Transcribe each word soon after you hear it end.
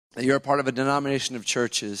that you're a part of a denomination of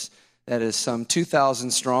churches that is some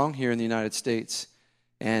 2,000 strong here in the United States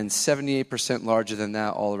and 78% larger than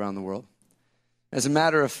that all around the world. As a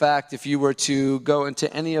matter of fact, if you were to go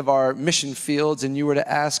into any of our mission fields and you were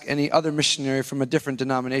to ask any other missionary from a different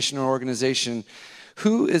denomination or organization,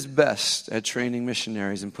 who is best at training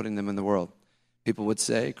missionaries and putting them in the world? People would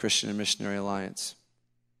say Christian and Missionary Alliance.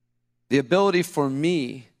 The ability for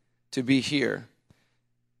me to be here,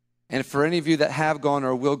 and for any of you that have gone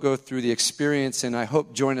or will go through the experience, and I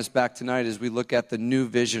hope join us back tonight as we look at the new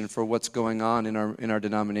vision for what's going on in our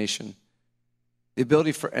denomination. The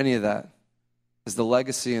ability for any of that is the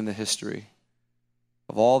legacy and the history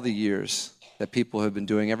of all the years that people have been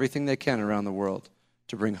doing everything they can around the world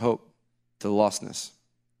to bring hope to the lostness.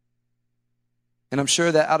 And I'm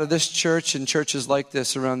sure that out of this church and churches like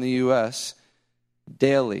this around the U.S.,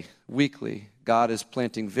 daily, weekly, God is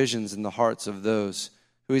planting visions in the hearts of those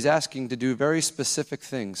who He's asking to do very specific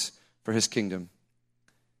things for His kingdom.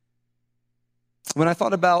 When I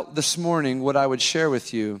thought about this morning what I would share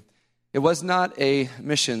with you, it was not a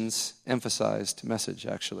missions-emphasized message,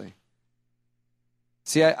 actually.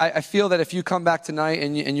 See, I feel that if you come back tonight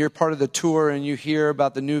and you're part of the tour and you hear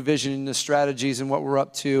about the new vision and the strategies and what we're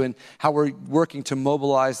up to and how we're working to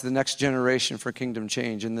mobilize the next generation for kingdom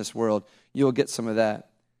change in this world, you'll get some of that.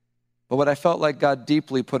 But what I felt like God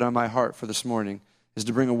deeply put on my heart for this morning is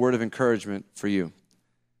to bring a word of encouragement for you.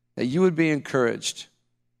 That you would be encouraged.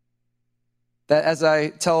 That as I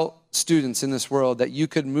tell students in this world, that you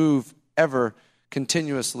could move ever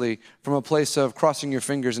continuously from a place of crossing your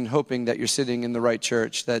fingers and hoping that you're sitting in the right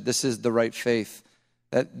church, that this is the right faith,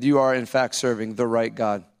 that you are in fact serving the right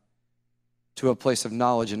God, to a place of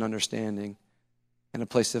knowledge and understanding and a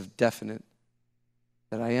place of definite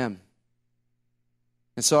that I am.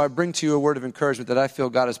 And so I bring to you a word of encouragement that I feel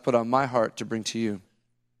God has put on my heart to bring to you.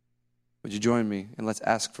 Would you join me and let's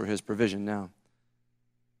ask for His provision now.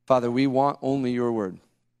 Father, we want only your word.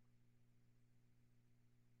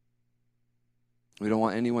 We don't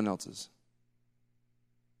want anyone else's.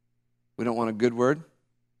 We don't want a good word.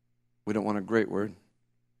 We don't want a great word.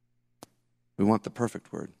 We want the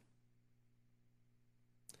perfect word.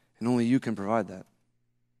 And only you can provide that.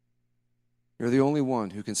 You're the only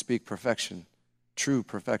one who can speak perfection, true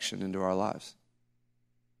perfection into our lives.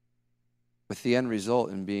 With the end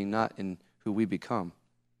result in being not in who we become,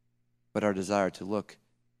 but our desire to look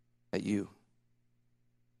at you.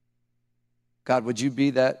 God, would you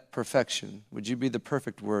be that perfection? Would you be the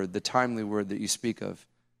perfect word, the timely word that you speak of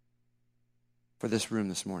for this room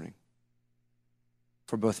this morning?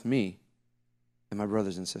 For both me and my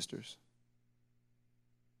brothers and sisters.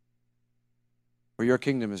 For your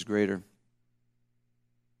kingdom is greater.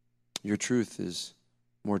 Your truth is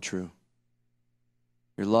more true.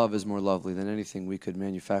 Your love is more lovely than anything we could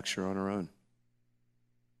manufacture on our own.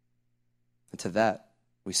 And to that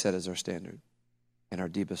we set as our standard and our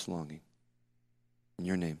deepest longing. In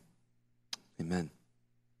your name, amen.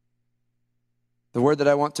 The word that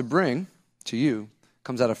I want to bring to you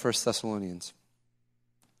comes out of 1 Thessalonians.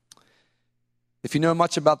 If you know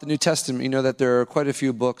much about the New Testament, you know that there are quite a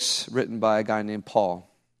few books written by a guy named Paul,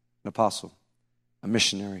 an apostle, a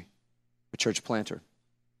missionary, a church planter.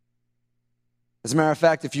 As a matter of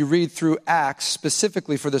fact, if you read through Acts,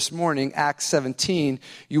 specifically for this morning, Acts 17,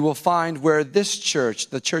 you will find where this church,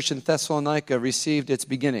 the church in Thessalonica, received its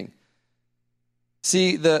beginning.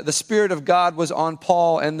 See, the Spirit of God was on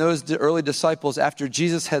Paul and those early disciples after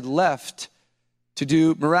Jesus had left to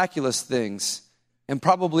do miraculous things. And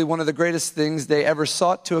probably one of the greatest things they ever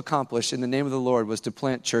sought to accomplish in the name of the Lord was to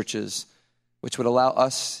plant churches, which would allow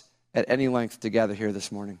us at any length to gather here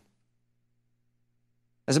this morning.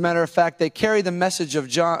 As a matter of fact, they carry the message of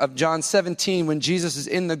John 17 when Jesus is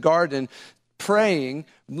in the garden praying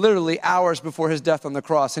literally hours before his death on the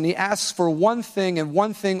cross. And he asks for one thing and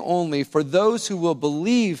one thing only for those who will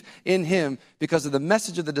believe in him because of the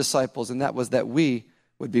message of the disciples, and that was that we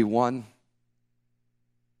would be one.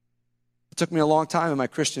 It took me a long time in my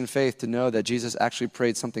Christian faith to know that Jesus actually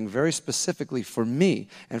prayed something very specifically for me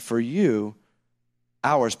and for you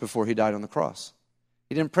hours before he died on the cross.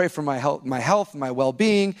 He didn't pray for my health, my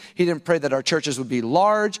well-being. He didn't pray that our churches would be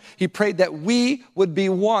large. He prayed that we would be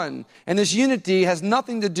one. And this unity has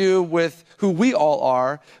nothing to do with who we all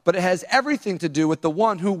are, but it has everything to do with the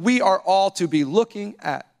one who we are all to be looking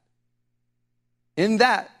at. In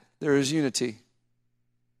that, there is unity.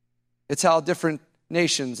 It's how different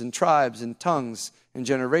nations and tribes and tongues and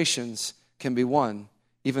generations can be one,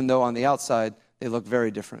 even though on the outside they look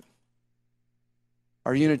very different.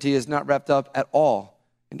 Our unity is not wrapped up at all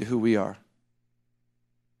into who we are,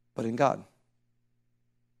 but in God.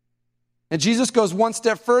 And Jesus goes one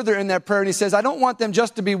step further in that prayer and he says, I don't want them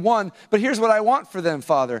just to be one, but here's what I want for them,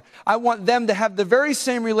 Father. I want them to have the very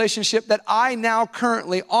same relationship that I now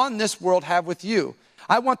currently on this world have with you.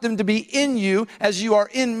 I want them to be in you as you are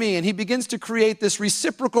in me. And he begins to create this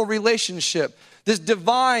reciprocal relationship, this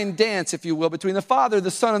divine dance, if you will, between the Father,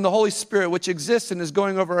 the Son, and the Holy Spirit, which exists and is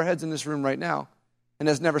going over our heads in this room right now and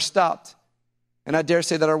has never stopped. And I dare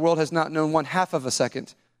say that our world has not known 1/2 of a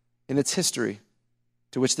second in its history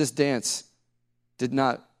to which this dance did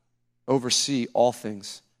not oversee all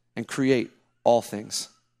things and create all things.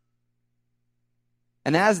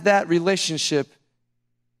 And as that relationship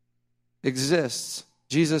exists,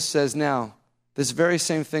 Jesus says, now, this very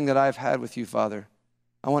same thing that I've had with you, Father,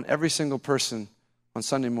 I want every single person on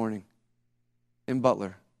Sunday morning in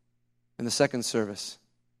Butler, in the second service,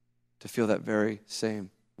 to feel that very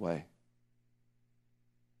same way.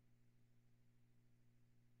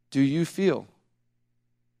 Do you feel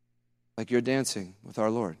like you're dancing with our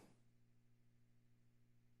Lord?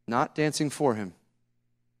 Not dancing for him.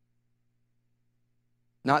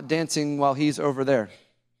 Not dancing while he's over there,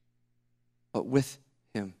 but with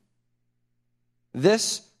him.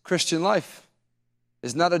 This Christian life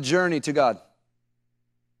is not a journey to God.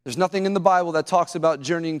 There's nothing in the Bible that talks about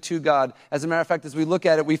journeying to God. As a matter of fact, as we look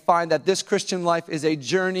at it, we find that this Christian life is a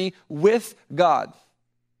journey with God,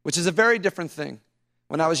 which is a very different thing.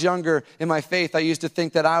 When I was younger in my faith, I used to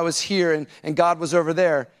think that I was here and God was over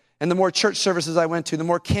there. And the more church services I went to, the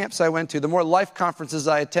more camps I went to, the more life conferences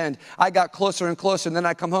I attend, I got closer and closer. And then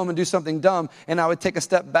I'd come home and do something dumb, and I would take a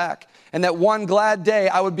step back. And that one glad day,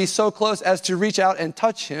 I would be so close as to reach out and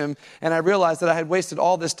touch him. And I realized that I had wasted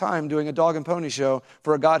all this time doing a dog and pony show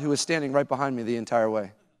for a God who was standing right behind me the entire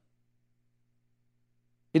way.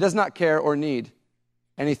 He does not care or need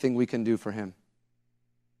anything we can do for him.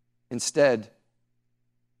 Instead,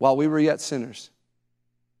 while we were yet sinners,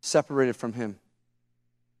 separated from him,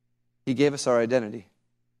 he gave us our identity.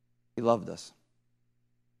 He loved us.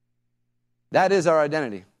 That is our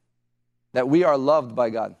identity, that we are loved by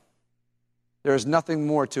God. There is nothing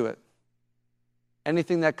more to it.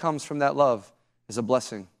 Anything that comes from that love is a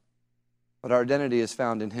blessing, but our identity is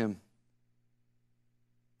found in him.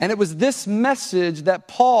 And it was this message that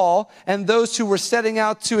Paul and those who were setting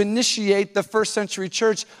out to initiate the first century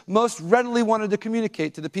church most readily wanted to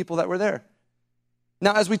communicate to the people that were there.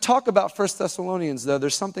 Now, as we talk about 1 Thessalonians, though,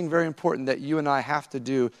 there's something very important that you and I have to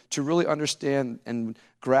do to really understand and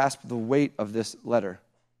grasp the weight of this letter.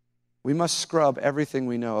 We must scrub everything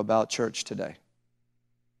we know about church today.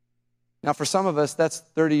 Now, for some of us, that's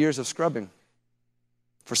 30 years of scrubbing.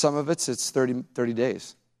 For some of it's 30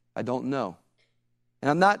 days. I don't know. And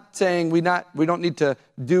I'm not saying we don't need to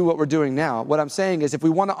do what we're doing now. What I'm saying is if we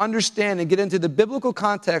want to understand and get into the biblical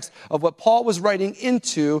context of what Paul was writing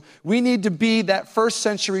into, we need to be that first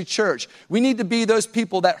century church. We need to be those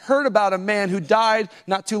people that heard about a man who died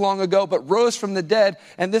not too long ago but rose from the dead.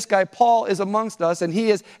 And this guy Paul is amongst us, and he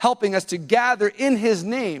is helping us to gather in his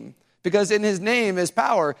name. Because in his name is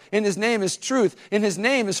power, in his name is truth, in his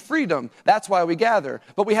name is freedom. That's why we gather.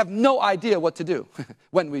 But we have no idea what to do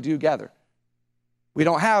when we do gather. We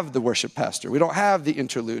don't have the worship pastor. We don't have the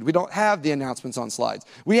interlude. We don't have the announcements on slides.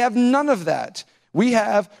 We have none of that. We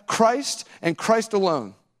have Christ and Christ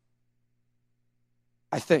alone.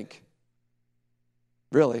 I think.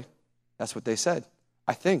 Really, that's what they said.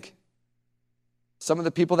 I think. Some of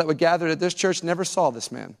the people that were gathered at this church never saw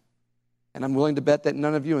this man. And I'm willing to bet that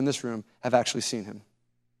none of you in this room have actually seen him.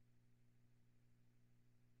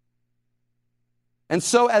 And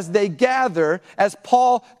so as they gather, as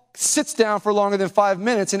Paul sits down for longer than 5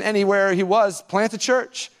 minutes in anywhere he was, plant a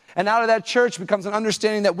church. And out of that church becomes an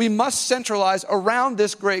understanding that we must centralize around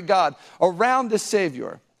this great God, around this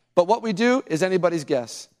Savior. But what we do is anybody's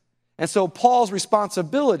guess. And so Paul's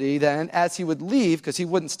responsibility then, as he would leave, because he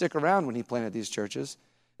wouldn't stick around when he planted these churches,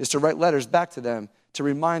 is to write letters back to them to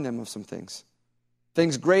remind them of some things.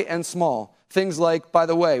 Things great and small. Things like, by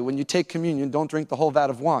the way, when you take communion, don't drink the whole vat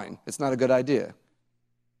of wine. It's not a good idea.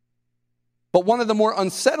 But one of the more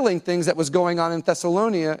unsettling things that was going on in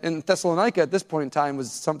Thessalonica at this point in time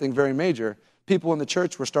was something very major. People in the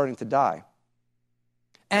church were starting to die.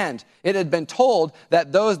 And it had been told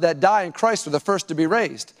that those that die in Christ are the first to be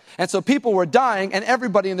raised. And so people were dying, and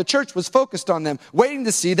everybody in the church was focused on them, waiting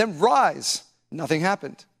to see them rise. Nothing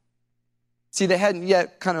happened. See, they hadn't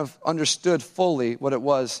yet kind of understood fully what it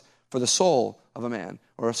was for the soul of a man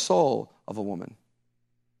or a soul of a woman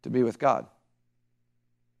to be with God.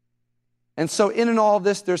 And so in all of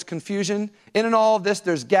this, there's confusion. In all of this,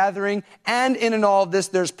 there's gathering. And in all of this,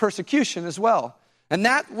 there's persecution as well. And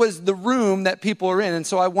that was the room that people are in. And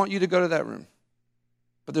so I want you to go to that room.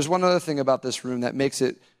 But there's one other thing about this room that makes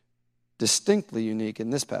it distinctly unique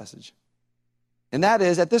in this passage. And that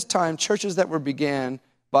is, at this time, churches that were began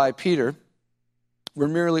by Peter were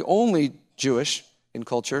merely only Jewish in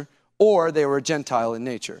culture, or they were Gentile in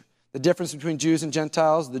nature. The difference between Jews and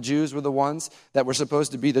Gentiles, the Jews were the ones that were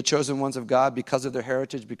supposed to be the chosen ones of God because of their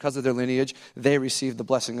heritage, because of their lineage. They received the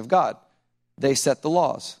blessing of God. They set the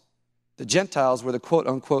laws. The Gentiles were the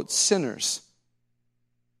quote-unquote sinners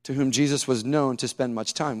to whom Jesus was known to spend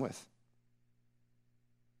much time with.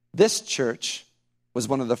 This church was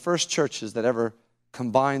one of the first churches that ever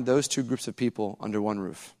combined those two groups of people under one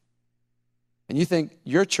roof. And you think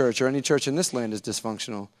your church or any church in this land is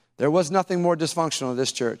dysfunctional. There was nothing more dysfunctional in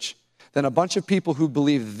this church than a bunch of people who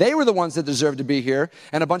believe they were the ones that deserve to be here,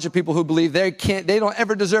 and a bunch of people who believe they don't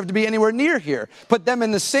ever deserve to be anywhere near here. Put them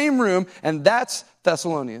in the same room, and that's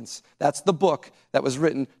Thessalonians. That's the book that was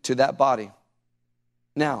written to that body.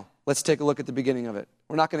 Now, let's take a look at the beginning of it.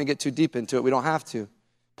 We're not going to get too deep into it. We don't have to.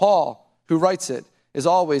 Paul, who writes it, is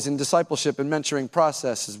always in discipleship and mentoring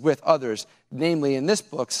processes with others, namely in this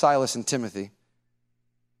book, Silas and Timothy.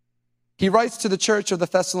 He writes to the church of the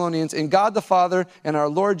Thessalonians, in God the Father and our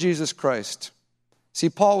Lord Jesus Christ. See,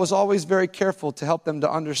 Paul was always very careful to help them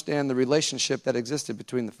to understand the relationship that existed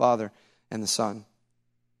between the Father and the Son.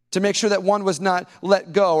 To make sure that one was not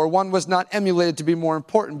let go or one was not emulated to be more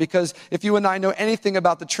important. Because if you and I know anything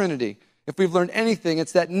about the Trinity, if we've learned anything,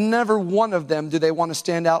 it's that never one of them do they want to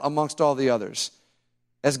stand out amongst all the others.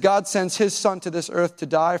 As God sends his Son to this earth to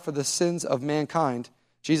die for the sins of mankind,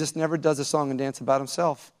 Jesus never does a song and dance about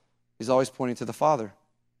himself. He's always pointing to the Father.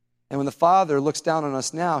 And when the Father looks down on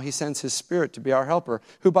us now, he sends his Spirit to be our helper,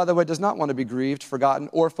 who, by the way, does not want to be grieved, forgotten,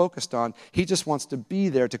 or focused on. He just wants to be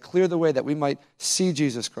there to clear the way that we might see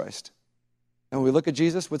Jesus Christ. And when we look at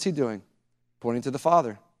Jesus, what's he doing? Pointing to the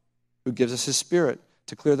Father, who gives us his Spirit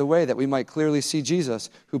to clear the way that we might clearly see Jesus,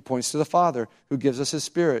 who points to the Father, who gives us his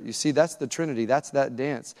Spirit. You see, that's the Trinity. That's that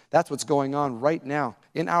dance. That's what's going on right now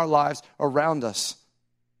in our lives around us.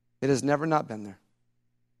 It has never not been there.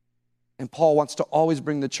 And Paul wants to always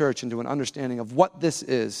bring the church into an understanding of what this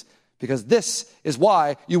is, because this is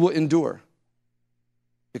why you will endure.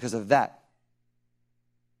 Because of that.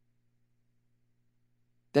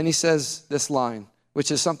 Then he says this line,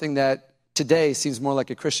 which is something that today seems more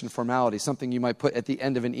like a Christian formality, something you might put at the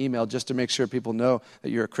end of an email just to make sure people know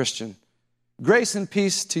that you're a Christian. Grace and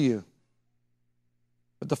peace to you.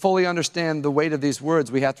 But to fully understand the weight of these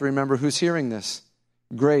words, we have to remember who's hearing this.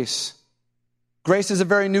 Grace. Grace is a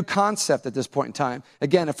very new concept at this point in time.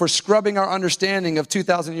 Again, if we're scrubbing our understanding of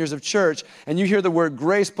 2,000 years of church and you hear the word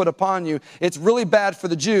grace put upon you, it's really bad for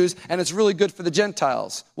the Jews and it's really good for the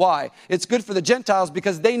Gentiles. Why? It's good for the Gentiles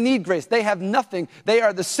because they need grace. They have nothing. They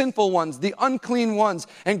are the sinful ones, the unclean ones.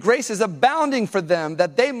 And grace is abounding for them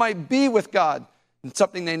that they might be with God. And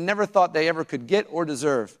something they never thought they ever could get or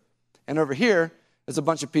deserve. And over here, there's a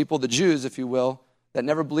bunch of people, the Jews, if you will, that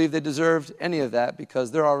never believed they deserved any of that because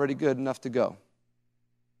they're already good enough to go.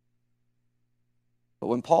 But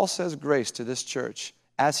when Paul says grace to this church,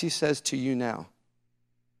 as he says to you now,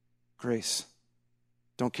 grace.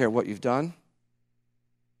 Don't care what you've done.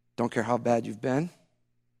 Don't care how bad you've been.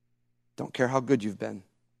 Don't care how good you've been.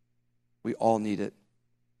 We all need it.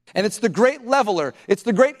 And it's the great leveler, it's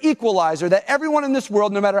the great equalizer that everyone in this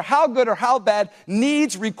world, no matter how good or how bad,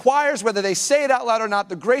 needs, requires, whether they say it out loud or not,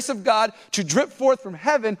 the grace of God to drip forth from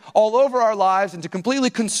heaven all over our lives and to completely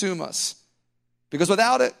consume us. Because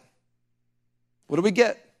without it, what do we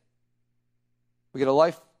get? We get a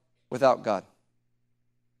life without God.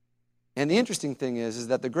 And the interesting thing is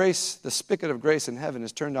that the grace, the spigot of grace in heaven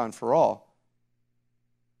is turned on for all.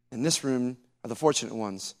 In this room are the fortunate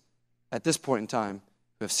ones at this point in time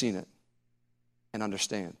who have seen it and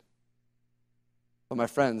understand. But my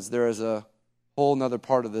friends, there is a whole nother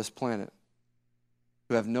part of this planet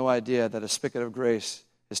who have no idea that a spigot of grace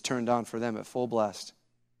is turned on for them at full blast.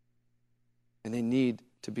 And they need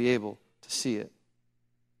to be able to see it.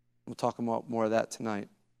 We'll talk about more of that tonight.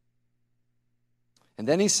 And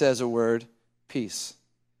then he says a word, peace,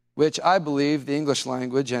 which I believe the English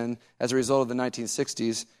language, and as a result of the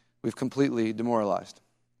 1960s, we've completely demoralized.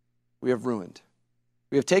 We have ruined.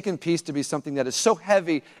 We have taken peace to be something that is so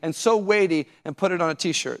heavy and so weighty and put it on a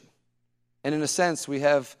t-shirt. And in a sense, we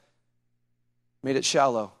have made it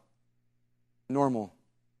shallow, normal.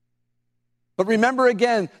 But remember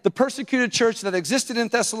again, the persecuted church that existed in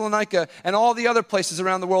Thessalonica and all the other places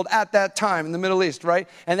around the world at that time in the Middle East, right?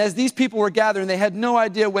 And as these people were gathering, they had no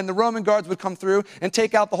idea when the Roman guards would come through and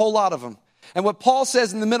take out the whole lot of them. And what Paul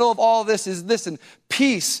says in the middle of all of this is, listen,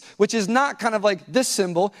 peace, which is not kind of like this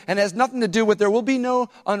symbol and has nothing to do with there will be no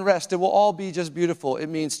unrest. It will all be just beautiful. It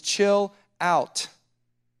means chill out.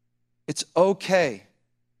 It's okay.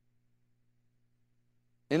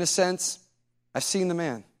 In a sense, I've seen the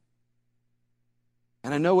man.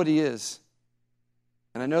 And I know what he is.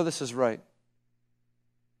 And I know this is right.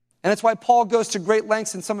 And it's why Paul goes to great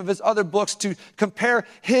lengths in some of his other books to compare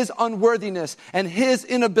his unworthiness and his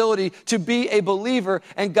inability to be a believer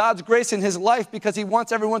and God's grace in his life, because he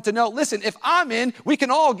wants everyone to know, listen, if I'm in, we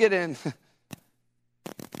can all get in.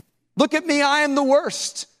 Look at me, I am the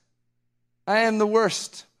worst. I am the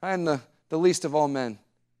worst. I am the least of all men.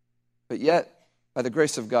 But yet, by the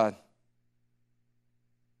grace of God,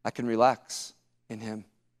 I can relax in him.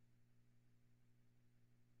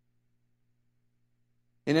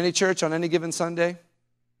 In any church, on any given Sunday,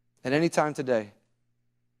 at any time today,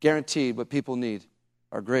 guaranteed what people need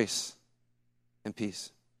are grace and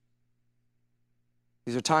peace.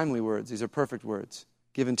 These are timely words. These are perfect words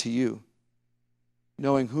given to you,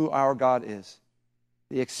 knowing who our God is,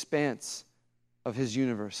 the expanse of his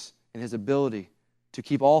universe and his ability to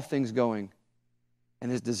keep all things going, and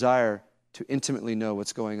his desire to intimately know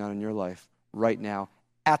what's going on in your life right now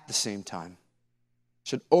at the same time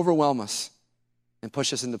should overwhelm us and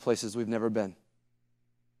push us into places we've never been.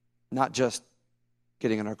 Not just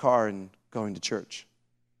getting in our car and going to church.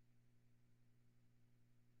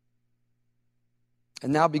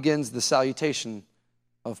 And now begins the salutation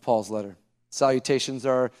of Paul's letter. Salutations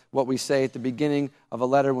are what we say at the beginning of a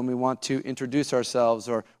letter when we want to introduce ourselves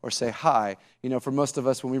or say hi. You know, for most of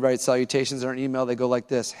us, when we write salutations in our email, they go like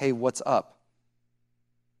this: hey, what's up?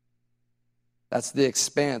 That's the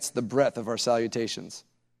expanse, the breadth of our salutations.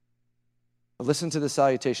 But listen to the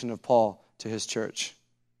salutation of Paul to his church.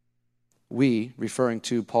 We, referring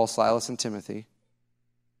to Paul, Silas, and Timothy,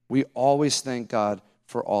 we always thank God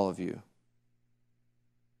for all of you.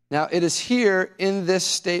 Now, it is here in this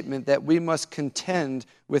statement that we must contend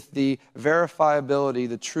with the verifiability,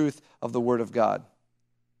 the truth of the Word of God.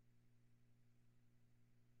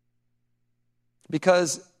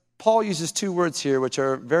 Because Paul uses two words here which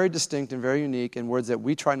are very distinct and very unique, and words that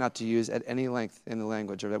we try not to use at any length in the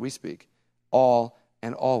language or that we speak. All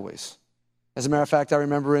and always. As a matter of fact, I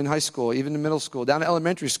remember in high school, even in middle school, down to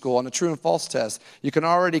elementary school, on a true and false test, you can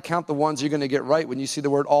already count the ones you're going to get right when you see the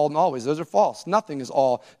word all and always. Those are false. Nothing is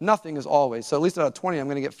all. Nothing is always. So at least out of 20, I'm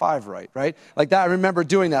going to get 5 right? Like that, I remember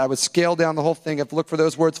doing that. I would scale down the whole thing. I have to look for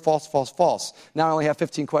those words, false, false, false. Now I only have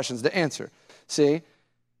 15 questions to answer. See?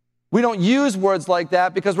 We don't use words like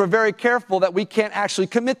that because we're very careful that we can't actually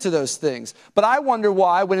commit to those things. But I wonder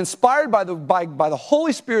why, when inspired by the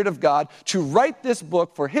Holy Spirit of God to write this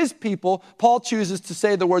book for his people, Paul chooses to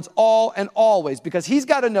say the words all and always, because he's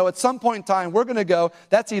got to know at some point in time we're going to go,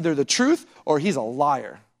 that's either the truth or he's a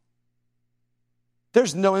liar.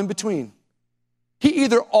 There's no in between. He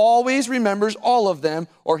either always remembers all of them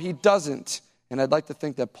or he doesn't. And I'd like to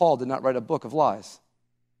think that Paul did not write a book of lies.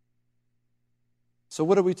 So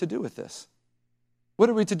what are we to do with this? What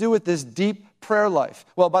are we to do with this deep prayer life?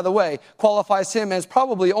 Well, by the way, qualifies him as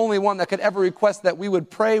probably only one that could ever request that we would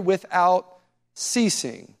pray without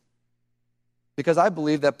ceasing. Because I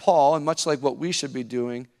believe that Paul, and much like what we should be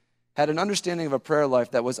doing, had an understanding of a prayer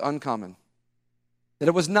life that was uncommon. That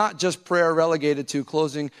it was not just prayer relegated to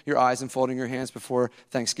closing your eyes and folding your hands before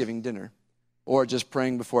Thanksgiving dinner, or just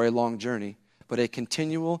praying before a long journey, but a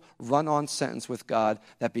continual run-on sentence with God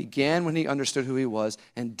that began when he understood who he was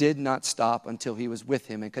and did not stop until he was with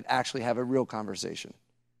him and could actually have a real conversation.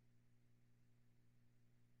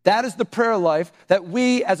 That is the prayer life that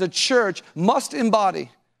we as a church must embody.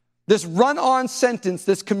 This run-on sentence,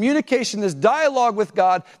 this communication, this dialogue with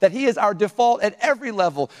God, that he is our default at every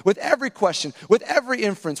level, with every question, with every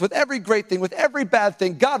inference, with every great thing, with every bad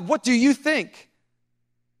thing. God, what do you think?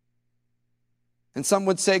 And some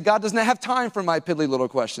would say, God doesn't have time for my piddly little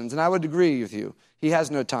questions. And I would agree with you. He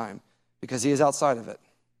has no time because he is outside of it.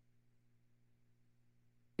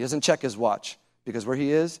 He doesn't check his watch because where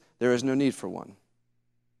he is, there is no need for one.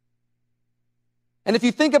 And if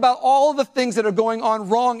you think about all the things that are going on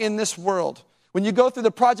wrong in this world, when you go through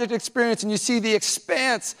the project experience and you see the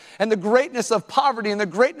expanse and the greatness of poverty and the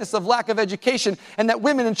greatness of lack of education, and that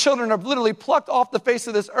women and children are literally plucked off the face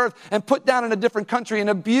of this earth and put down in a different country and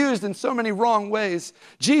abused in so many wrong ways,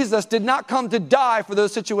 Jesus did not come to die for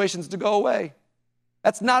those situations to go away.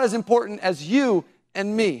 That's not as important as you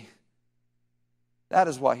and me. That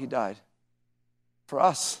is why he died. For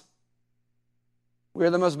us. We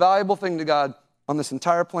are the most valuable thing to God on this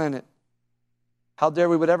entire planet. How dare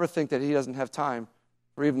we would ever think that he doesn't have time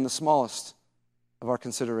for even the smallest of our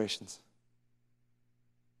considerations.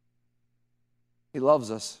 He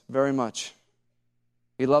loves us very much.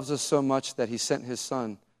 He loves us so much that he sent his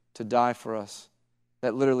son to die for us,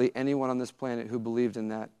 that literally anyone on this planet who believed in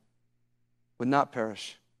that would not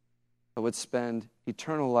perish, but would spend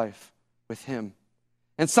eternal life with him.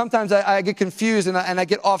 And sometimes I get confused and I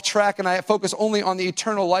get off track and I focus only on the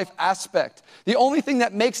eternal life aspect. The only thing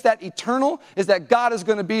that makes that eternal is that God is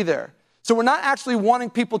going to be there. So we're not actually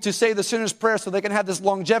wanting people to say the sinner's prayer so they can have this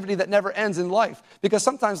longevity that never ends in life. Because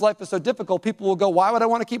sometimes life is so difficult, people will go, why would I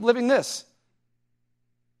want to keep living this?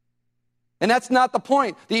 And that's not the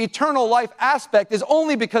point. The eternal life aspect is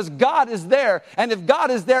only because God is there. And if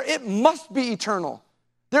God is there, it must be eternal.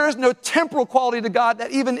 There is no temporal quality to God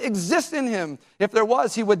that even exists in him. If there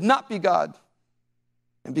was, he would not be God.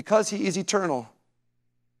 And because he is eternal,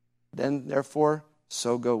 then therefore,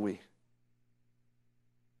 so go we.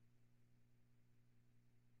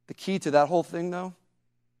 The key to that whole thing, though,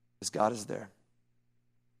 is God is there.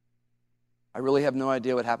 I really have no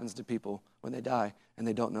idea what happens to people when they die and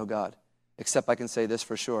they don't know God, except I can say this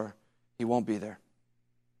for sure: he won't be there.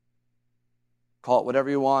 Call it whatever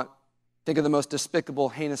you want. Think of the most despicable,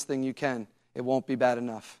 heinous thing you can. It won't be bad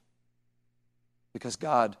enough, because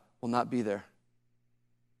God will not be there.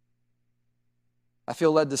 I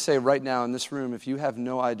feel led to say right now in this room, if you have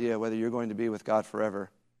no idea whether you're going to be with God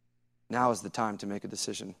forever, now is the time to make a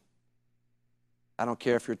decision. I don't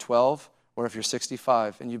care if you're 12 or if you're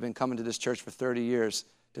 65 and you've been coming to this church for 30 years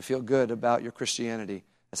to feel good about your Christianity.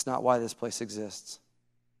 That's not why this place exists.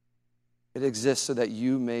 It exists so that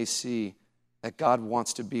you may see that God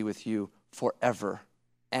wants to be with you forever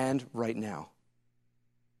and right now.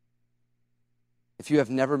 If you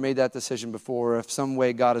have never made that decision before, or if some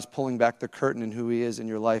way God is pulling back the curtain in who he is in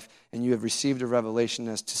your life, and you have received a revelation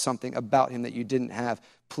as to something about him that you didn't have,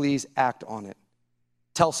 please act on it.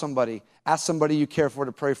 Tell somebody, ask somebody you care for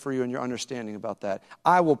to pray for you and your understanding about that.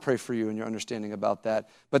 I will pray for you and your understanding about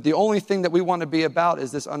that. But the only thing that we want to be about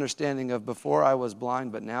is this understanding of before I was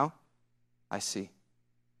blind, but now I see.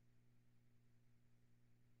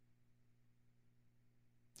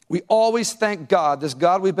 We always thank God, this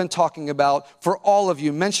God we've been talking about, for all of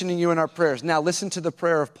you, mentioning you in our prayers. Now listen to the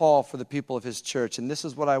prayer of Paul for the people of his church. And this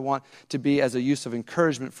is what I want to be as a use of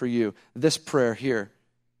encouragement for you, this prayer here.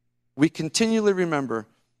 We continually remember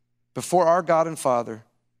before our God and Father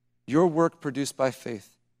your work produced by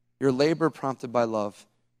faith, your labor prompted by love,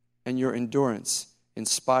 and your endurance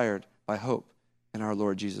inspired by hope in our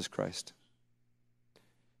Lord Jesus Christ.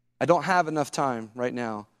 I don't have enough time right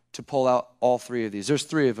now to pull out all three of these. There's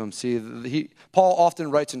three of them. See, Paul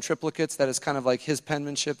often writes in triplicates. That is kind of like his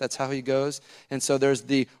penmanship. That's how he goes. And so there's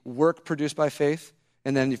the work produced by faith.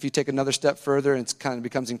 And then if you take another step further, it kind of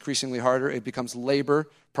becomes increasingly harder. It becomes labor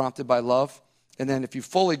prompted by love. And then if you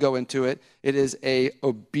fully go into it, it is a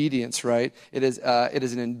obedience, right? It is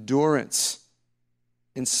an endurance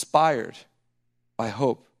inspired by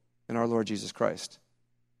hope in our Lord Jesus Christ.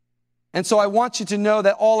 And so I want you to know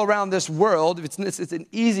that all around this world, it's an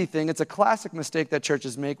easy thing. It's a classic mistake that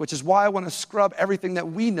churches make, which is why I want to scrub everything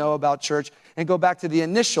that we know about church and go back to the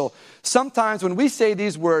initial. Sometimes when we say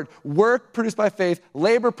these words, work produced by faith,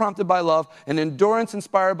 labor prompted by love, and endurance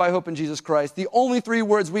inspired by hope in Jesus Christ, the only three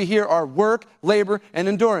words we hear are work, labor, and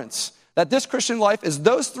endurance. That this Christian life is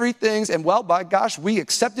those three things, and well, by gosh, we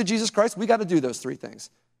accepted Jesus Christ, we got to do those three things.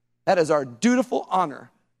 That is our dutiful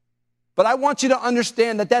honor. But I want you to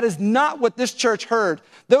understand that that is not what this church heard.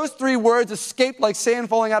 Those three words escaped like sand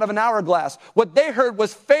falling out of an hourglass. What they heard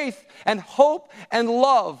was faith and hope and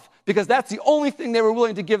love, because that's the only thing they were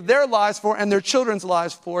willing to give their lives for and their children's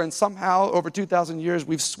lives for. And somehow, over 2,000 years,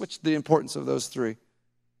 we've switched the importance of those three.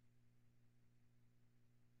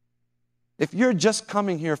 If you're just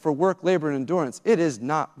coming here for work, labor, and endurance, it is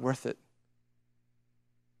not worth it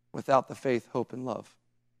without the faith, hope, and love.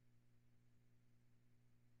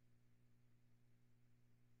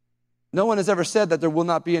 No one has ever said that there will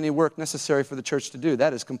not be any work necessary for the church to do.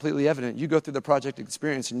 That is completely evident. You go through the project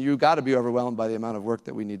experience and you got to be overwhelmed by the amount of work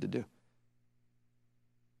that we need to do.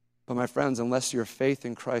 But my friends, unless your faith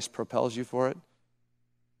in Christ propels you for it,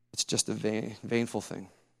 it's just a vainful thing.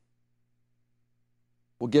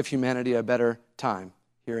 We'll give humanity a better time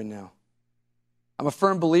here and now. I'm a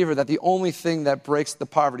firm believer that the only thing that breaks the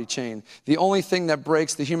poverty chain, the only thing that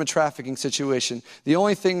breaks the human trafficking situation, the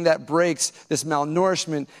only thing that breaks this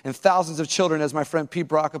malnourishment and thousands of children, as my friend Pete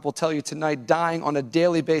Brockup will tell you tonight, dying on a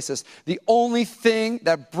daily basis, the only thing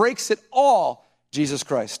that breaks it all, Jesus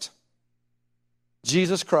Christ.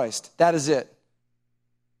 Jesus Christ. That is it.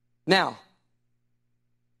 Now,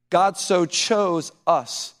 God so chose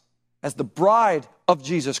us as the bride of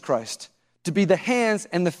Jesus Christ to be the hands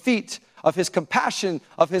and the feet of his compassion,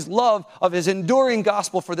 of his love, of his enduring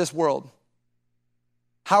gospel for this world.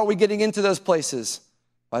 How are we getting into those places?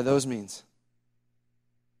 By those means.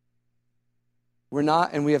 We're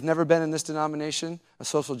not, and we have never been in this denomination, a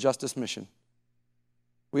social justice mission.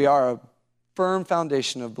 We are a firm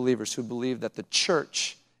foundation of believers who believe that the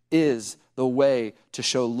church is the way to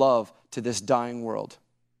show love to this dying world.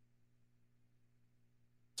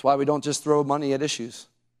 That's why we don't just throw money at issues.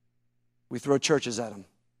 We throw churches at them.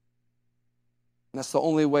 And that's the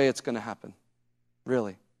only way it's going to happen,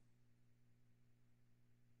 really.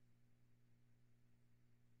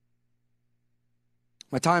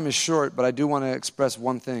 My time is short, but I do want to express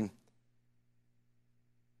one thing.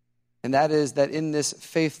 And that is that in this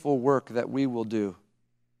faithful work that we will do,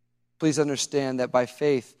 please understand that by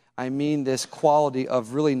faith, I mean this quality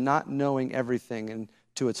of really not knowing everything and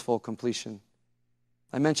to its full completion.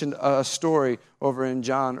 I mentioned a story over in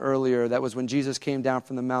John earlier. That was when Jesus came down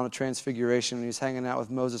from the Mount of Transfiguration and he was hanging out with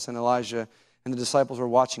Moses and Elijah, and the disciples were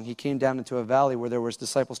watching. He came down into a valley where there was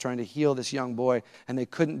disciples trying to heal this young boy, and they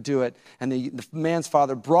couldn't do it. And the man's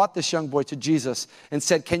father brought this young boy to Jesus and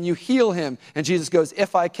said, "Can you heal him?" And Jesus goes,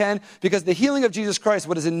 "If I can," because the healing of Jesus Christ,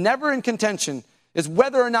 what is never in contention, is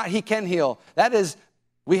whether or not he can heal. That is,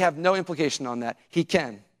 we have no implication on that. He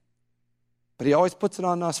can. But he always puts it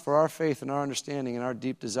on us for our faith and our understanding and our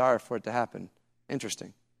deep desire for it to happen.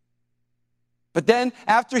 Interesting. But then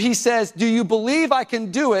after he says, "Do you believe I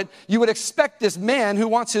can do it?" you would expect this man who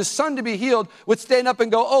wants his son to be healed would stand up and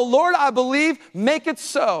go, "Oh, Lord, I believe, make it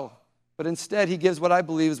so." But instead he gives what I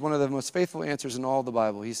believe is one of the most faithful answers in all of the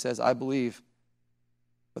Bible. He says, "I believe,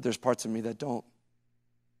 but there's parts of me that don't.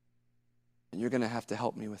 And you're going to have to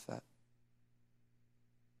help me with that."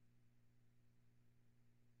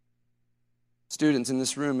 Students in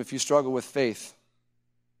this room, if you struggle with faith,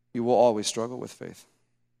 you will always struggle with faith.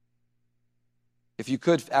 If you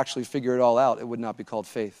could actually figure it all out, it would not be called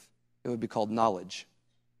faith. It would be called knowledge.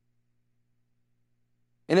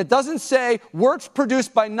 And it doesn't say works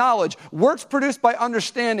produced by knowledge, works produced by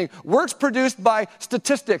understanding, works produced by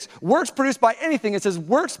statistics, works produced by anything. It says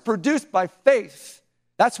works produced by faith.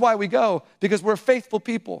 That's why we go, because we're faithful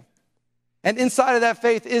people. And inside of that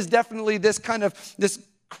faith is definitely this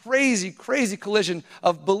crazy, crazy collision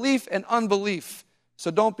of belief and unbelief.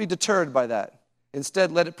 So don't be deterred by that.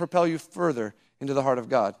 Instead, let it propel you further into the heart of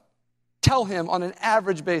God. Tell him on an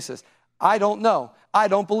average basis, "I don't know. I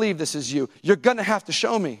don't believe this is you. You're going to have to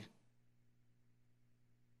show me."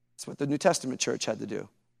 That's what the New Testament church had to do.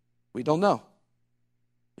 We don't know.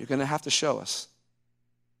 You're going to have to show us.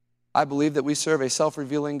 I believe that we serve a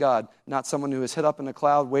self-revealing God, not someone who is hid up in a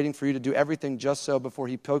cloud waiting for you to do everything just so before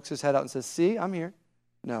he pokes his head out and says, "See, I'm here."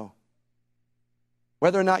 No.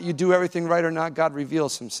 Whether or not you do everything right or not, God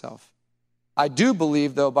reveals himself. I do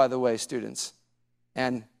believe, though, by the way, students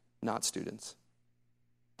and not students,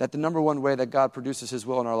 that the number one way that God produces his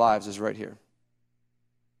will in our lives is right here.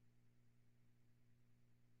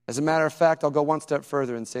 As a matter of fact, I'll go one step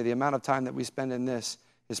further and say the amount of time that we spend in this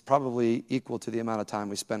is probably equal to the amount of time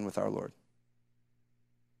we spend with our Lord.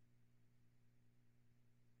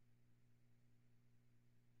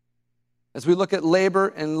 As we look at labor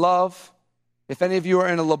and love, if any of you are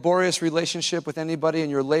in a laborious relationship with anybody and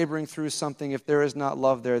you're laboring through something, if there is not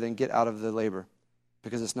love there, then get out of the labor,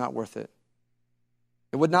 because it's not worth it.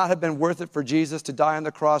 It would not have been worth it for Jesus to die on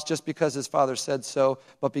the cross just because his Father said so,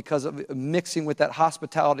 but because of mixing with that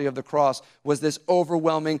hospitality of the cross was this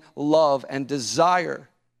overwhelming love and desire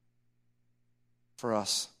for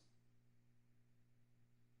us.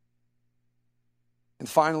 And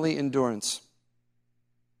finally, endurance.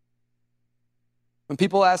 When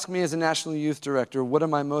people ask me as a National Youth Director, what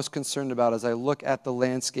am I most concerned about as I look at the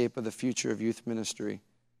landscape of the future of youth ministry?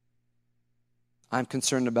 I'm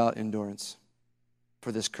concerned about endurance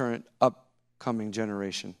for this current upcoming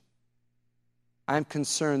generation. I'm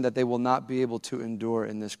concerned that they will not be able to endure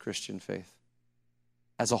in this Christian faith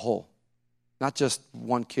as a whole. Not just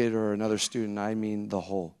one kid or another student, I mean the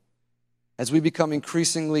whole. As we become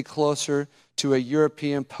increasingly closer to a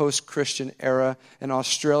European post-Christian era, an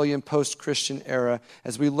Australian post-Christian era,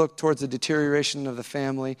 as we look towards the deterioration of the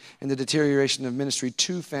family and the deterioration of ministry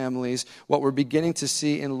to families, what we're beginning to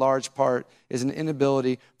see in large part is an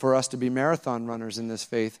inability for us to be marathon runners in this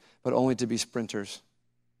faith, but only to be sprinters.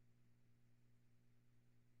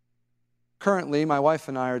 Currently, my wife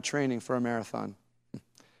and I are training for a marathon.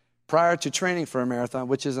 Prior to training for a marathon,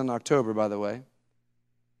 which is in October, by the way,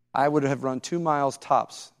 I would have run 2 miles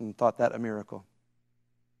tops and thought that a miracle.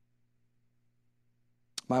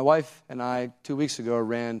 My wife and I, 2 weeks ago,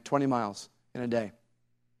 ran 20 miles in a day.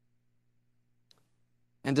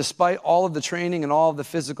 And despite all of the training and all of the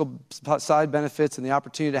physical side benefits and the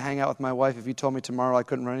opportunity to hang out with my wife, if you told me tomorrow I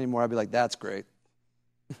couldn't run anymore, I'd be like, "That's great."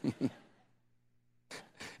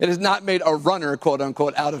 It has not made a runner, quote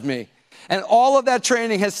unquote, out of me. And all of that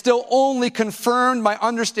training has still only confirmed my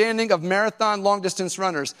understanding of marathon long-distance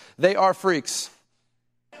runners. They are freaks.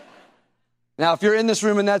 Now, if you're in this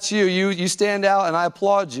room and that's you stand out, and I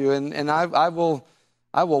applaud you, and I will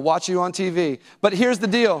watch you on TV. But here's the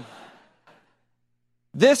deal.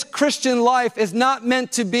 This Christian life is not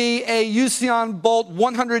meant to be a Usain Bolt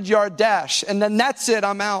 100-yard dash, and then that's it,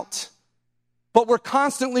 I'm out. But we're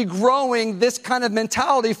constantly growing this kind of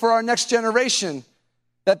mentality for our next generation.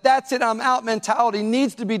 That's it, I'm out mentality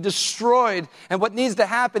needs to be destroyed. And what needs to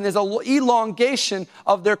happen is an elongation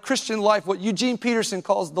of their Christian life, what Eugene Peterson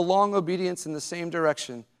calls the long obedience in the same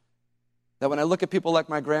direction. That when I look at people like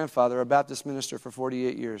my grandfather, a Baptist minister for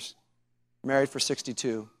 48 years, married for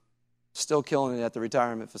 62, still killing it at the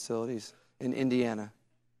retirement facilities in Indiana.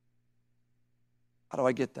 How do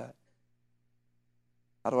I get that?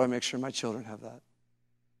 How do I make sure my children have that?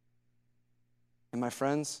 And my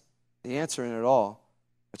friends, the answer in it all,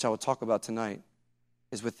 which I will talk about tonight,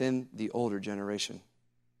 is within the older generation.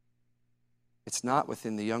 It's not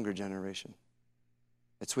within the younger generation.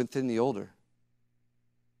 It's within the older.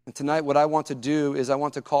 And tonight what I want to do is I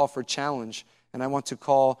want to call for challenge, and I want to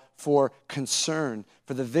call for concern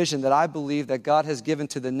for the vision that I believe that God has given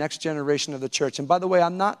to the next generation of the church. And by the way,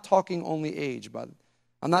 I'm not talking only age,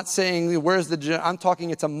 I'm not saying I'm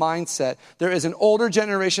talking it's a mindset. There is an older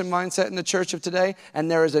generation mindset in the church of today,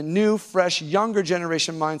 and there is a new, fresh, younger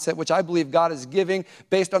generation mindset, which I believe God is giving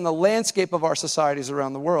based on the landscape of our societies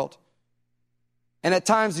around the world. And at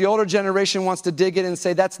times, the older generation wants to dig in and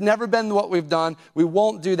say, that's never been what we've done. We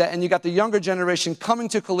won't do that. And you got the younger generation coming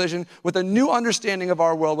to collision with a new understanding of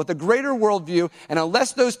our world, with a greater worldview. And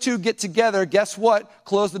unless those two get together, guess what?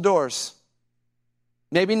 Close the doors.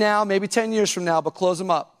 Maybe now, maybe 10 years from now, but close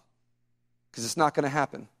them up. Because it's not going to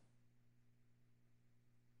happen.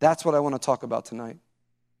 That's what I want to talk about tonight.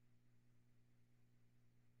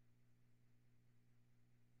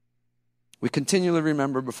 We continually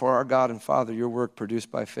remember before our God and Father your work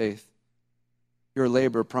produced by faith, your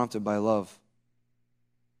labor prompted by love,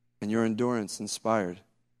 and your endurance inspired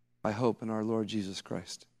by hope in our Lord Jesus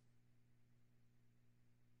Christ.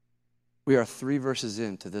 We are 3 verses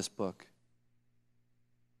into this book.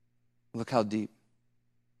 Look how deep.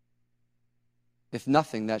 If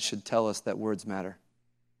nothing, that should tell us that words matter.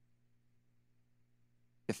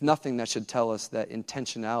 If nothing, that should tell us that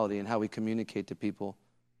intentionality in how we communicate to people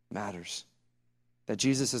matters. That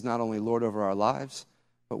Jesus is not only Lord over our lives,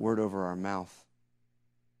 but Lord over our mouth,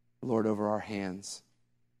 Lord over our hands,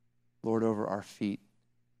 Lord over our feet,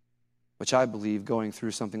 which I believe going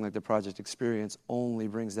through something like the Project Experience only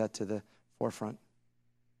brings that to the forefront.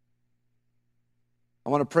 I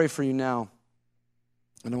want to pray for you now,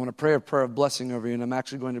 and I want to pray a prayer of blessing over you, and I'm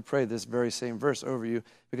actually going to pray this very same verse over you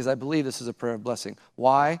because I believe this is a prayer of blessing.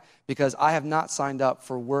 Why? Because I have not signed up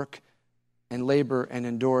for work and labor and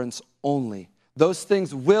endurance only. Those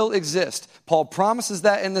things will exist. Paul promises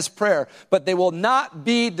that in this prayer, but they will not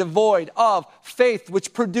be devoid of faith,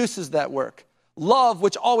 which produces that work, love,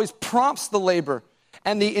 which always prompts the labor,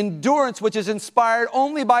 and the endurance, which is inspired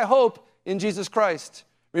only by hope in Jesus Christ.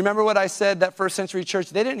 Remember what I said, that first century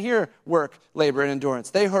church, they didn't hear work, labor, and endurance.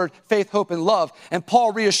 They heard faith, hope, and love. And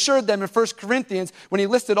Paul reassured them in 1 Corinthians when he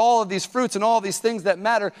listed all of these fruits and all of these things that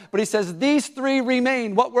matter. But he says, these 3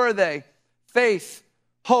 remain. What were they? Faith,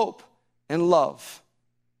 hope, and love.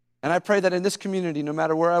 And I pray that in this community, no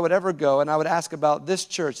matter where I would ever go, and I would ask about this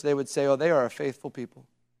church, they would say, oh, they are a faithful people.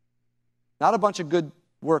 Not a bunch of good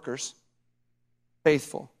workers,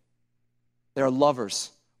 faithful. They are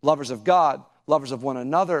lovers, lovers of God, lovers of one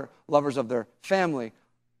another, lovers of their family.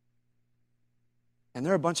 And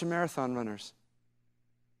they're a bunch of marathon runners.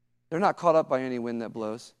 They're not caught up by any wind that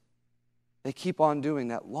blows. They keep on doing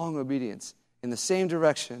that long obedience in the same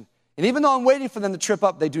direction. And even though I'm waiting for them to trip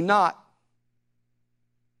up, they do not.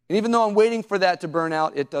 And even though I'm waiting for that to burn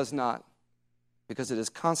out, it does not. Because it is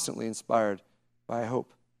constantly inspired by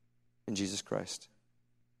hope in Jesus Christ.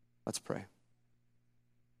 Let's pray.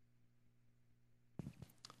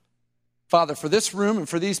 Father, for this room and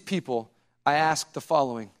for these people, I ask the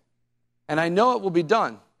following. And I know it will be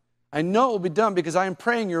done. I know it will be done because I am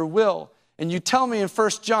praying your will. And you tell me in 1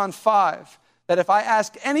 John 5 that if I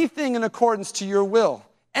ask anything in accordance to your will,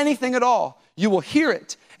 anything at all, you will hear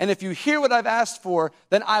it. And if you hear what I've asked for,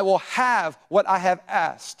 then I will have what I have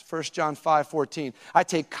asked. 1 John 5:14. I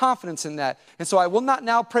take confidence in that. And so I will not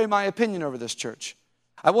now pray my opinion over this church.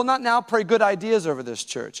 I will not now pray good ideas over this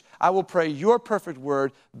church. I will pray your perfect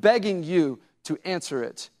word, begging you to answer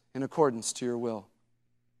it in accordance to your will.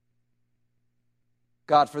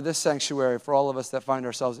 God, for this sanctuary, for all of us that find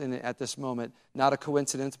ourselves in it at this moment, not a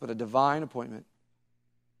coincidence, but a divine appointment.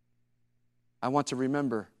 I want to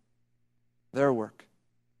remember their work,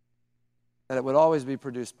 that it would always be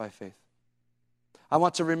produced by faith. I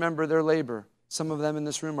want to remember their labor Some of them in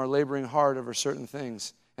this room are laboring hard over certain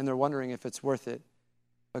things, and they're wondering if it's worth it.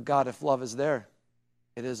 But God, if love is there,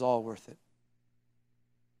 it is all worth it.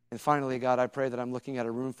 And finally, God, I pray that I'm looking at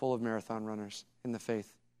a room full of marathon runners in the faith,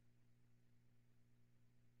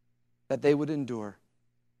 that they would endure,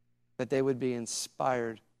 that they would be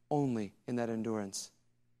inspired only in that endurance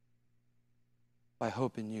by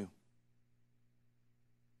hope in you.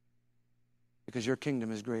 Because your kingdom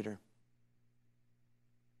is greater.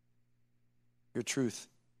 Your truth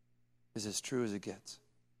is as true as it gets.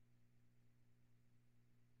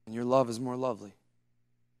 And your love is more lovely.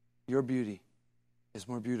 Your beauty is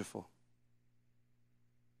more beautiful.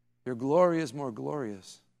 Your glory is more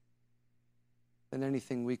glorious than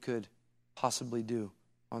anything we could possibly do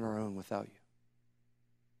on our own without you.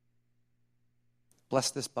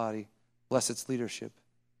 Bless this body, bless its leadership,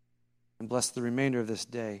 and bless the remainder of this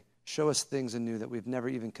day. Show us things anew that we've never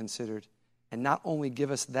even considered. And not only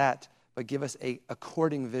give us that, but give us a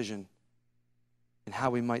according vision in how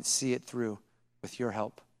we might see it through with your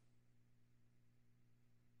help,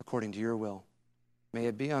 according to your will. May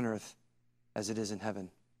it be on earth as it is in heaven.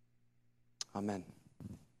 Amen.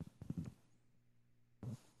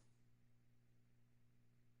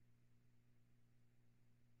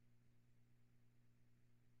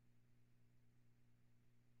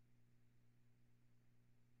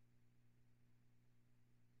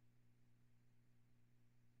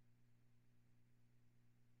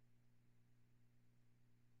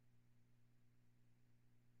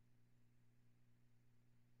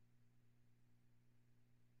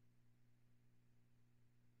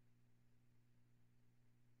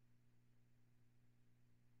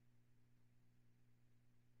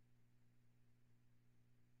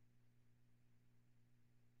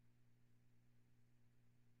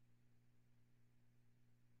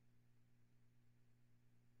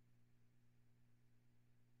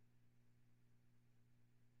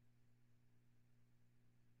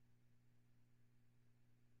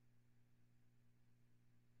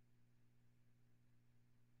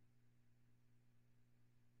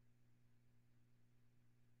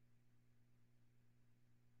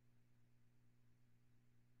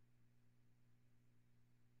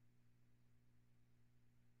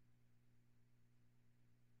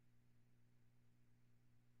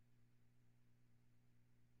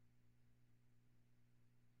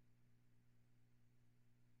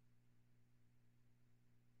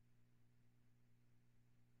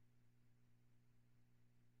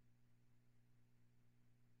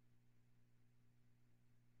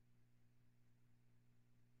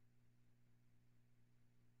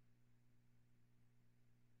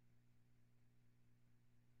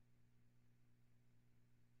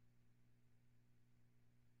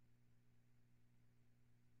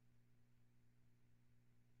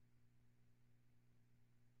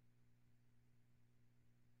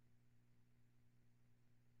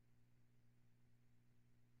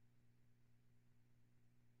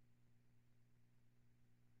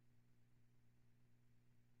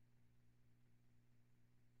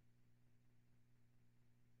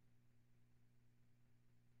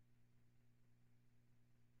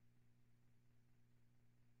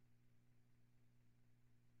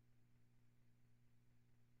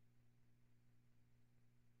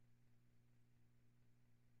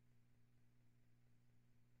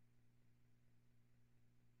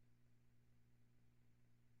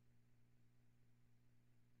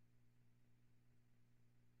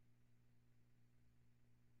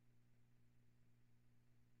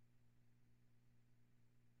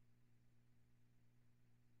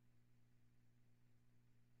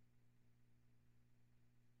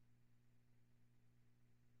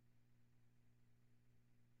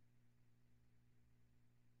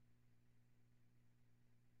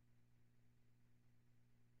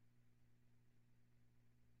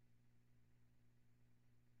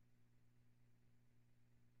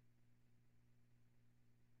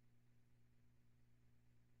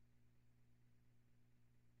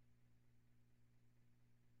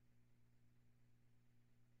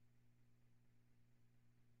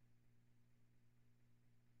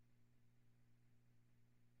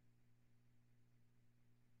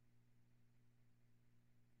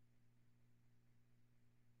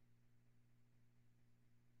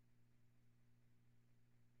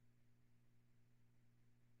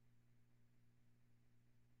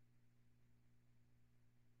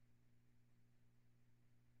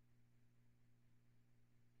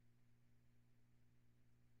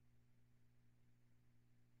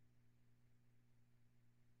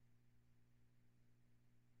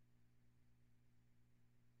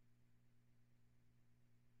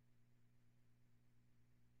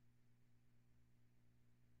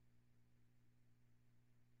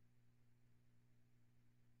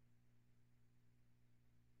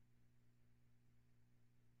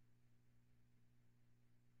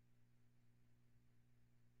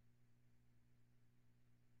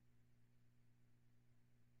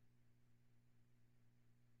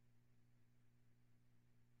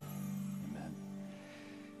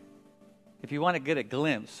 If you want to get a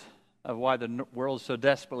glimpse of why the world so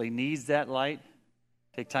desperately needs that light,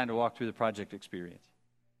 take time to walk through the project experience.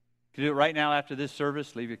 You can do it right now after this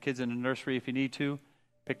service. Leave your kids in the nursery if you need to.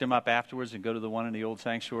 Pick them up afterwards and go to the one in the old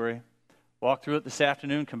sanctuary. Walk through it this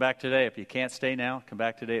afternoon. Come back today. If you can't stay now, come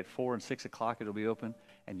back today at 4 and 6 o'clock. It'll be open.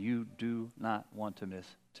 And you do not want to miss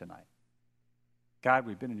tonight. God,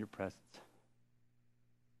 we've been in your presence.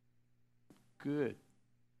 Good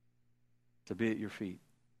to be at your feet.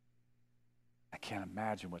 I can't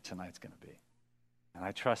imagine what tonight's going to be. And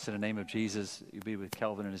I trust in the name of Jesus, you'll be with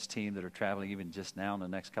Kelvin and his team that are traveling even just now in the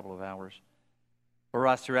next couple of hours. For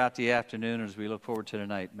us throughout the afternoon, as we look forward to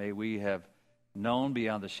tonight, may we have known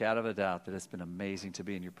beyond the shadow of a doubt that it's been amazing to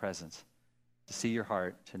be in your presence, to see your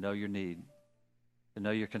heart, to know your need, to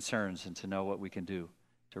know your concerns, and to know what we can do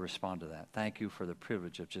to respond to that. Thank you for the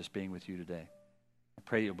privilege of just being with you today. I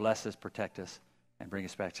pray you'll bless us, protect us, and bring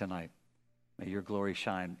us back tonight. May your glory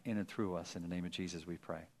shine in and through us. In the name of Jesus we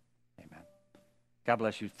pray. Amen. God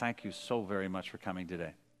bless you. Thank you so very much for coming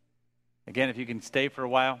today. Again, if you can stay for a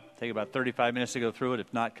while, take about 35 minutes to go through it.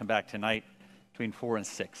 If not, come back tonight between 4 and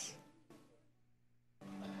 6.